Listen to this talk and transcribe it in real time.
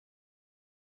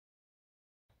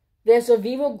There's a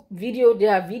video,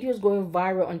 there are videos going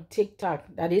viral on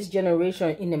TikTok that this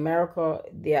generation in America,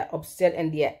 they are upset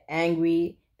and they are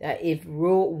angry that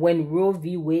when Roe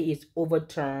v. Wade is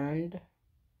overturned,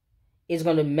 it's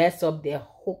going to mess up their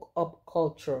hookup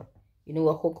culture. You know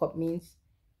what hookup means?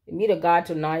 They meet a guy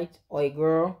tonight or a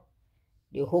girl,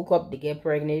 they hook up, they get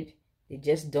pregnant, they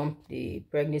just dump the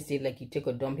pregnancy like you take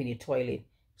a dump in the toilet.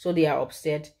 So they are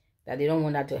upset that they don't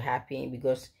want that to happen,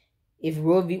 because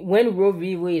when Roe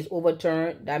v. Wade is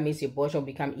overturned, that means abortion will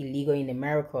become illegal in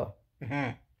America.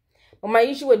 But my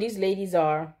issue with these ladies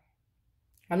are,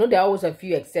 I know there are always a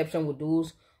few exceptions with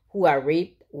those who are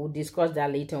raped. We'll discuss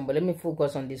that later on, but let me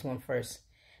focus on this one first.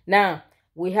 Now,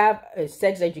 we have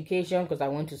sex education, because I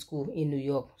went to school in New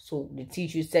York, so they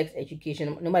teach you sex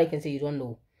education. Nobody can say you don't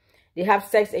know. They have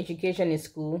sex education in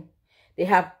school. They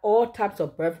have all types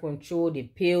of birth control, the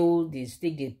pills, they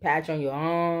stick the patch on your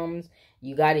arms,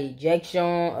 you got injection,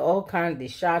 all kinds of the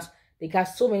shots. They got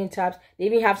so many types. They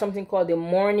even have something called the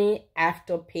morning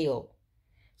after pill.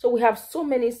 So we have so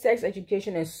many sex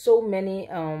education and so many,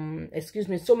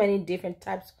 so many different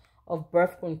types of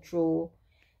birth control.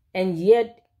 And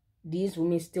yet, these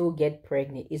women still get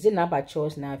pregnant. Is it not by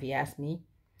choice now, if you ask me?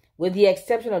 With the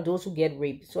exception of those who get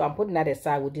raped. So I'm putting that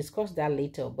aside. We'll discuss that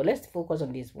later. But let's focus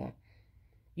on this one.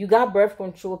 You got birth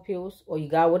control pills, or you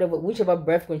got whichever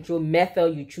birth control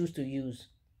method you choose to use.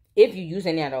 If you use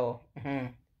any at all.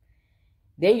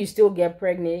 Then you still get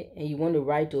pregnant and you want the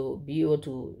right to be able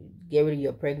to get rid of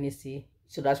your pregnancy.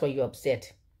 So that's why you're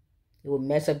upset. It will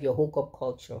mess up your hookup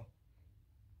culture.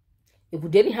 If we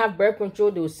didn't have birth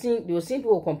control, they will see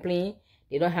people complain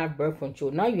they don't have birth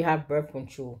control. Now you have birth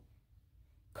control.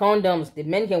 Condoms. The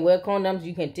men can wear condoms.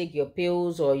 You can take your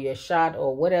pills or your shot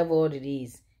or whatever it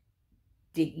is.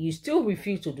 You still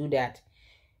refuse to do that.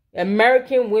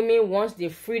 American women want the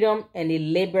freedom and the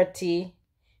liberty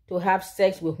to have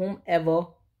sex with whomever,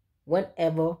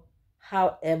 whenever,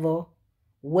 however,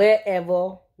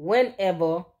 wherever,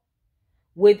 whenever,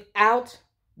 without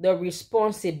the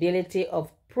responsibility of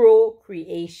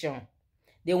procreation.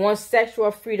 They want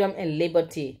sexual freedom and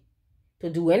liberty to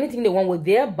do anything they want with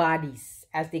their bodies,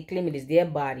 as they claim it is their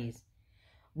bodies,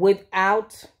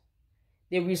 without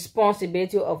the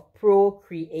responsibility of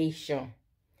procreation.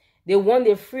 They want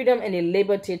the freedom and the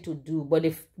liberty to do, but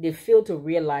they fail to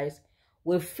realize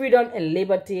with freedom and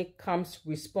liberty comes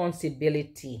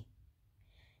responsibility.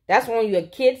 That's when you're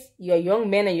kids, you're young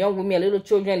men and young women, little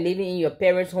children living in your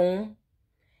parents' home.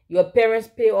 Your parents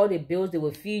pay all the bills. They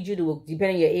will feed you. They will,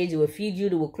 depending on your age, they will feed you.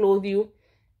 They will clothe you.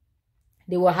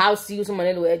 They will house you. Some of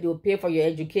them they will pay for your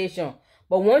education.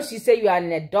 But once you say you are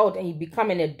an adult and you become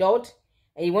an adult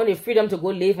and you want the freedom to go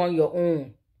live on your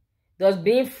own, does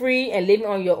being free and living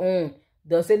on your own,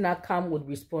 does it not come with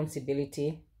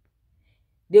responsibility?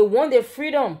 They want the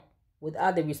freedom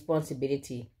without the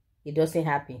responsibility. It doesn't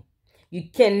happen. You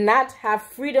cannot have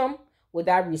freedom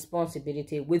without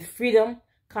responsibility. With freedom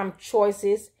come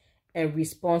choices and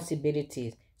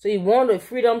responsibilities. So you want the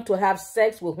freedom to have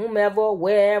sex with whomever,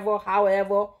 wherever,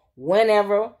 however,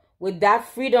 whenever. With that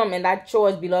freedom and that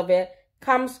choice, beloved,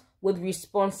 comes with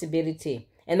responsibility.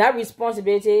 And that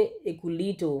responsibility, it could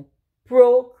lead to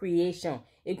procreation.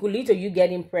 It could lead to you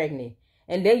getting pregnant.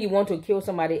 And then you want to kill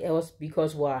somebody else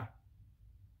because why?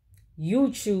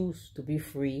 You choose to be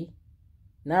free,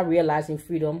 not realizing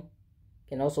freedom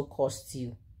can also cost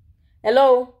you.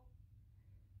 Hello?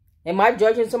 Am I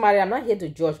judging somebody? I'm not here to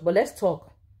judge, but let's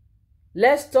talk.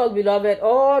 Let's talk, beloved.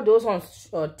 All those on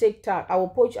TikTok, I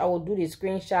will do the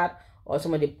screenshot or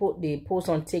some of the posts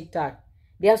on TikTok.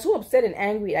 They are so upset and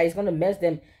angry that it's going to mess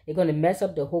them. It's going to mess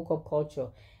up the hookup culture.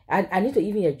 And I need to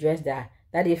even address that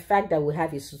the fact that we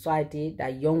have a society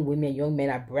that young women, young men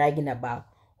are bragging about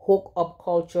hookup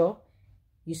culture.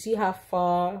 You see how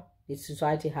far the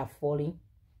society have fallen.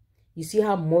 You see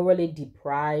how morally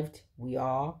deprived we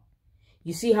are.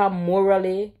 You see how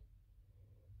morally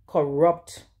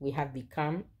corrupt we have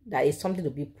become. That is something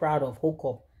to be proud of.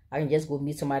 Hookup. I can just go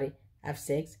meet somebody, have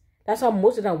sex. That's how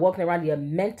most of them walking around. They are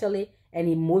mentally and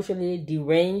emotionally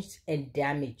deranged and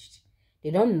damaged.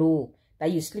 They don't know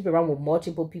that you sleep around with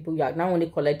multiple people. You are not only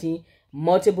collecting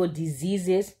multiple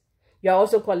diseases, you are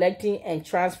also collecting and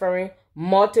transferring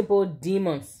multiple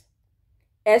demons.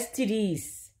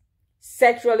 STDs,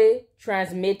 sexually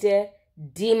transmitted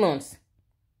demons.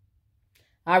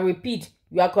 I repeat,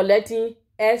 you are collecting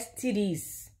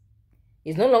STDs.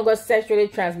 It's no longer sexually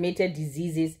transmitted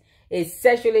diseases. It's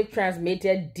sexually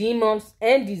transmitted demons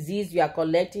and disease you are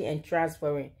collecting and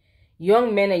transferring.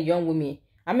 Young men and young women.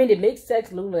 I mean, they make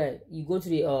sex look like you go to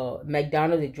the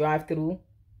McDonald's, the drive-thru,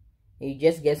 and you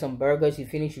just get some burgers, you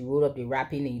finish, you roll up the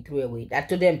wrapping, and you throw it away. That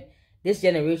to them, this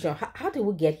generation, how did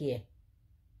we get here?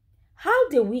 How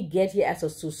did we get here as a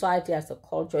society, as a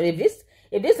culture? If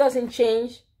this doesn't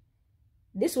change,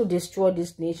 this will destroy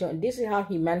this nation. This is how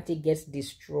humanity gets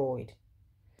destroyed.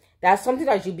 That's something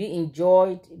that should be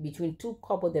enjoyed between two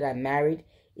couples that are married.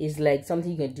 Is like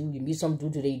something you can do. You meet some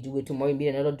dude today, you do it tomorrow. You meet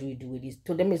another dude, you do it.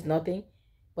 To them, it's nothing,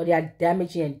 but they are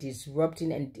damaging and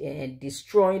disrupting and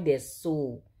destroying their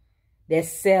soul, their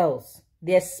cells,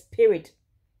 their spirit.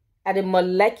 At a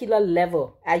molecular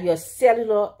level, at your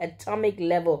cellular atomic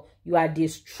level, you are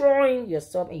destroying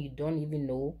yourself and you don't even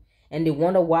know. And they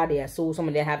wonder why they are so. Some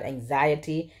of them have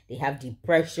anxiety, they have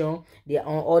depression, they are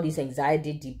on all these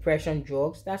anxiety, depression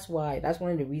drugs. That's why. That's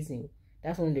one of the reasons.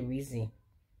 That's one of the reasons.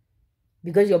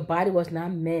 Because your body was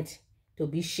not meant to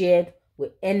be shared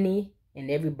with any and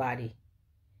everybody.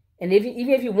 And even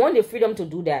if you want the freedom to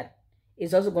do that,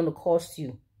 it's also going to cost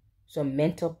you some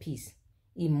mental peace,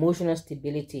 emotional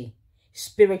stability,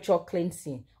 spiritual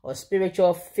cleansing, or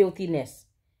spiritual filthiness.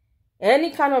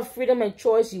 Any kind of freedom and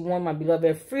choice you want, my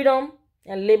beloved, freedom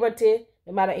and liberty,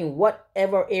 no matter in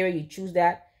whatever area you choose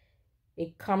that,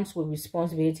 it comes with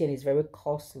responsibility and it's very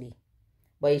costly.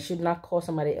 But it should not cost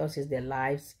somebody else's their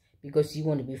lives, because you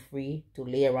want to be free to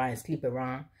lay around and sleep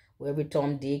around with every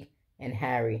Tom, Dick, and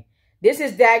Harry. This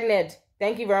is Dagnet.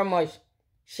 Thank you very much.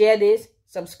 Share this,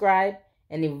 subscribe,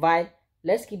 and invite.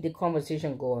 Let's keep the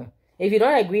conversation going. If you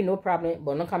don't agree, no problem,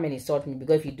 but don't come and insult me,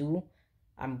 because if you do,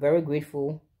 I'm very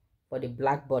grateful for the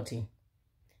black button.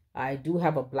 I do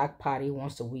have a black party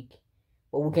once a week,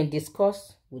 but we can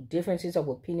discuss with differences of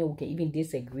opinion. We can even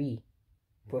disagree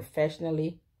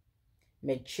professionally,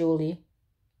 maturely,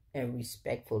 and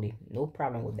respectfully. No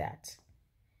problem with that.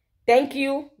 Thank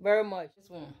you very much. This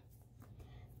one.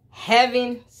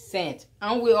 Heaven sent.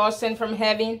 Aren't we all sent from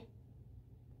heaven?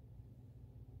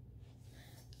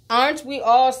 Aren't we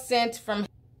all sent from?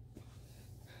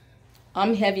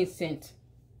 I'm heaven sent.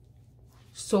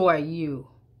 So are you.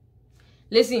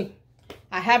 Listen,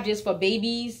 I have this for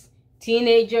babies,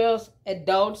 teenagers,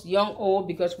 adults, young, old,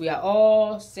 because we are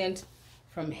all sent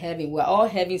from heaven. We're all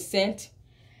heaven sent.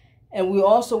 And we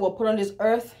also were put on this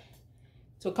earth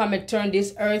to come and turn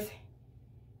this earth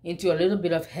into a little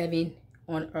bit of heaven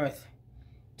on earth.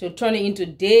 To turn it into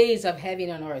days of heaven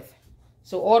on earth.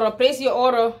 So order, place your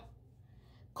order.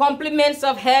 Compliments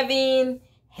of heaven,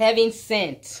 heaven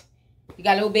sent. You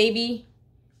got a little baby,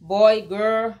 boy,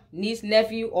 girl, niece,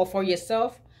 nephew, or for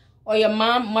yourself. Or your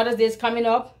mom, Mother's Day is coming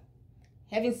up.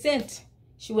 Heaven sent.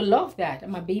 She will love that.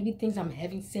 And my baby thinks I'm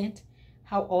heaven sent.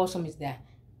 How awesome is that?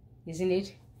 Isn't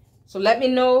it? So let me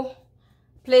know.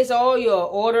 Place all your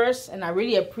orders. And I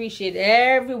really appreciate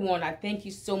everyone. I thank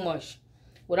you so much.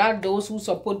 Without those who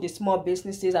support the small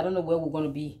businesses, I don't know where we're going to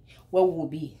be. Where we will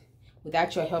be.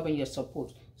 Without your help and your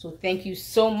support. So thank you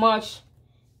so much.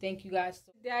 Thank you guys.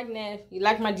 Dagnet, you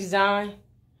like my design?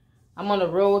 I'm on the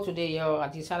road today, y'all. I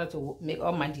decided to make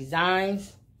all my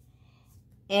designs.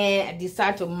 And I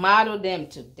decided to model them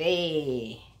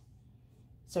today.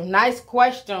 So nice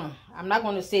question. I'm not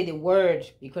going to say the word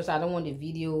because I don't want the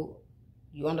video.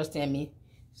 You understand me?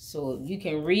 So you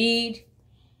can read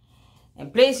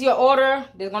and place your order.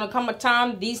 There's going to come a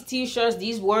time these t-shirts,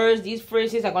 these words, these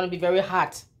phrases are going to be very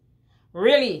hot.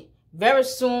 Really, very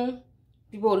soon,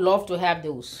 people will love to have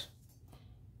those.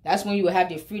 That's when you will have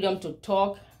the freedom to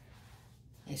talk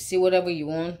and say whatever you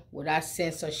want without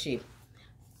censorship.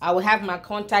 I will have my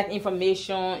contact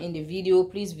information in the video.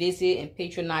 Please visit and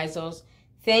patronize us.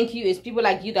 Thank you. It's people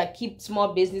like you that keep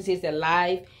small businesses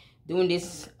alive during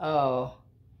this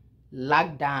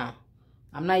lockdown.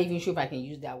 I'm not even sure if I can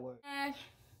use that word.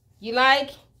 You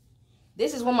like?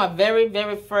 This is one of my very,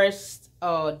 very first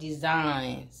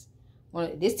designs.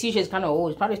 This t-shirt is kind of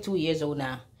old. It's probably 2 years old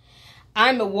now.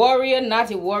 I'm a warrior, not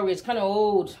a warrior. It's kind of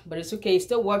old, but it's okay. It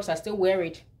still works. I still wear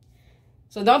it.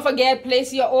 So don't forget,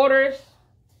 place your orders.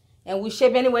 And we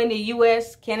ship anywhere in the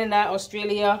US, Canada,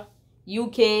 Australia,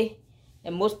 UK,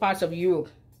 and most parts of Europe.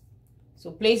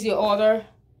 So place your order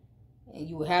and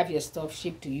you will have your stuff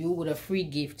shipped to you with a free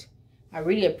gift. I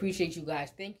really appreciate you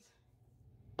guys. Thank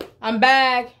you. I'm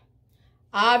back.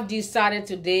 I've decided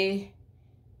today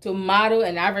to model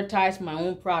and advertise my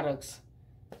own products.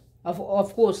 Of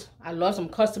course, I love some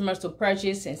customers to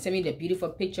purchase and send me the beautiful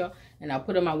picture, and I'll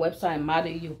put it on my website and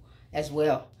model you as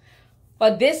well.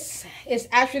 But this is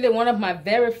actually one of my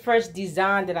very first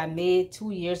design that I made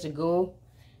 2 years ago.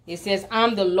 It says,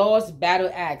 I'm the Lord's battle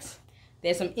axe.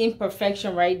 There's some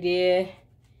imperfection right there.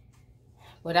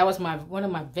 But that was one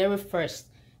of my very first.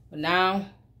 But now,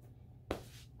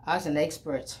 I was an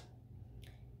expert.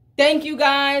 Thank you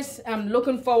guys. I'm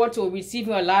looking forward to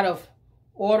receiving a lot of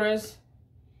orders.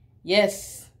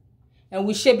 Yes. And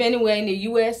we ship anywhere in the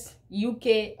US,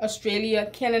 UK, Australia,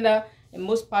 Canada, and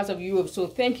most parts of Europe. So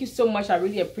thank you so much. I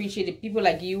really appreciate it. People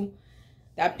like you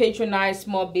that patronize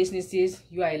small businesses.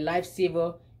 You are a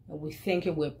lifesaver, and we thank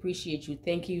you. We appreciate you.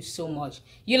 Thank you so much.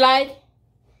 You like?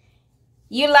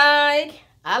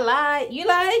 I like. You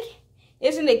like?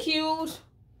 Isn't it cute?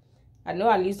 I know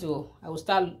at least I will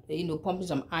start, pumping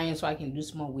some iron so I can do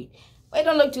small weight. But it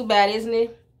don't look too bad, isn't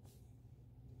it?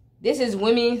 This is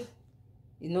women.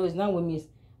 It's not women's.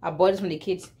 I bought this from the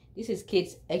kids. This is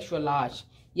kids extra large.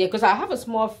 Yeah, because I have a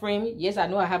small frame. Yes, I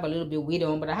know I have a little bit weight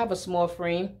on, but I have a small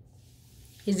frame.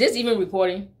 Is this even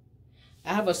recording?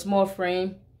 I have a small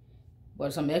frame,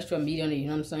 but some extra meat on it, you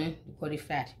know what I'm saying? Because it's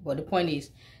fat. But the point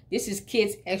is, this is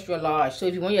kids extra large. So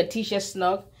if you want your t-shirt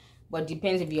snug, but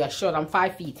depends if you are short. I'm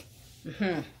 5 feet.